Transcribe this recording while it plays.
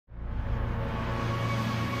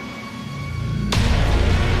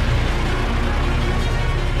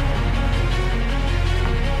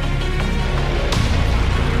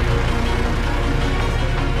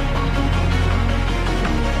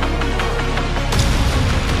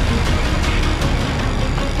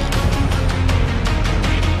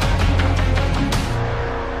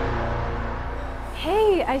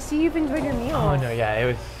you've enjoyed your meal. Oh, no, yeah, it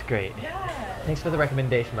was great. Yeah. Thanks for the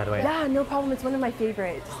recommendation, by the way. Yeah, no problem. It's one of my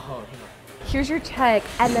favorites. Oh, Here's your check,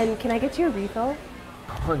 and then can I get you a refill?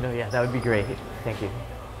 oh, no, yeah, that would be great. Thank you.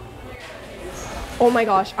 Oh my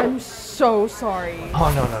gosh, I'm so sorry.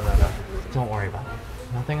 Oh, no. Don't worry about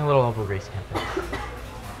it. Nothing a little over Grace can't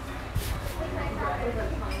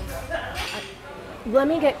do. Let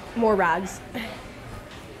me get more rags.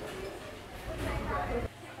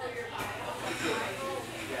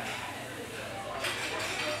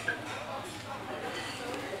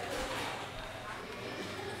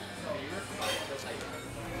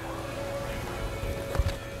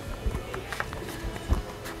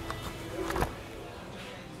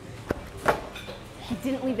 He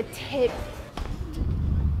didn't leave a tip.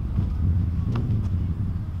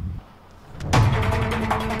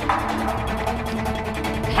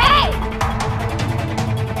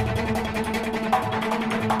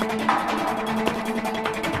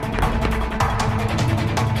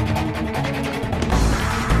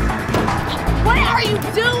 What are you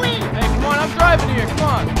doing? Hey, come on, I'm driving here,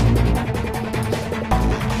 come on.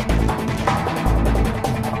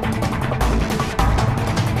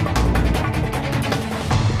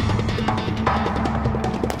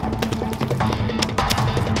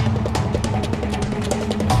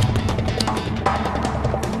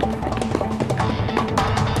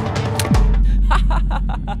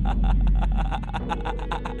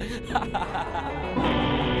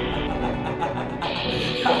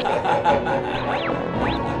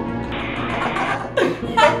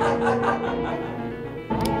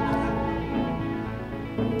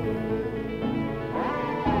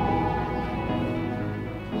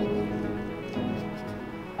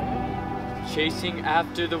 Chasing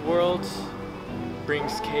after the world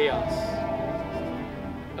brings chaos.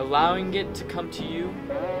 Allowing it to come to you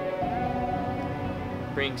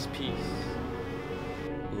brings peace.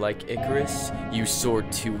 Like Icarus, you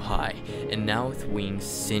soared too high, and now with wings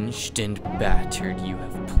singed and battered, you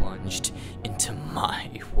have plunged into my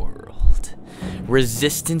world.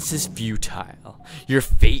 Resistance is futile. Your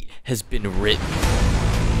fate has been written.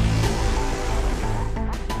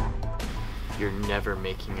 You're never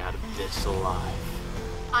making out of this alive.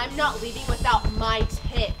 I'm not leaving without my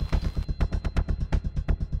tip.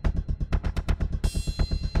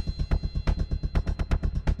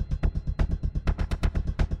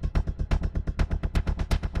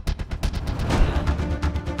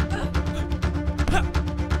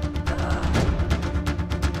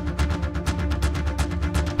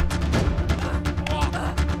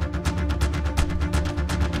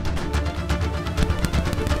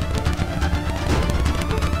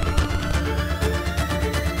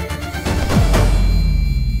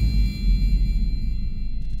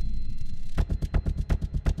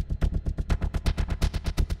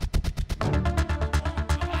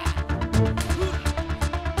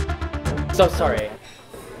 So sorry.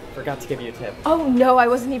 Forgot to give you a tip. Oh no, I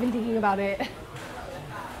wasn't even thinking about it.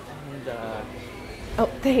 And, Oh,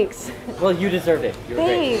 thanks. well, you deserved it. You were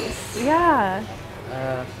great. Thanks,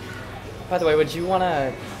 yeah. By the way, would you want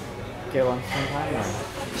to get lunch sometime?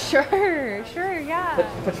 Or? Sure, yeah.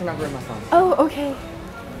 Put your number in my phone. Oh, okay.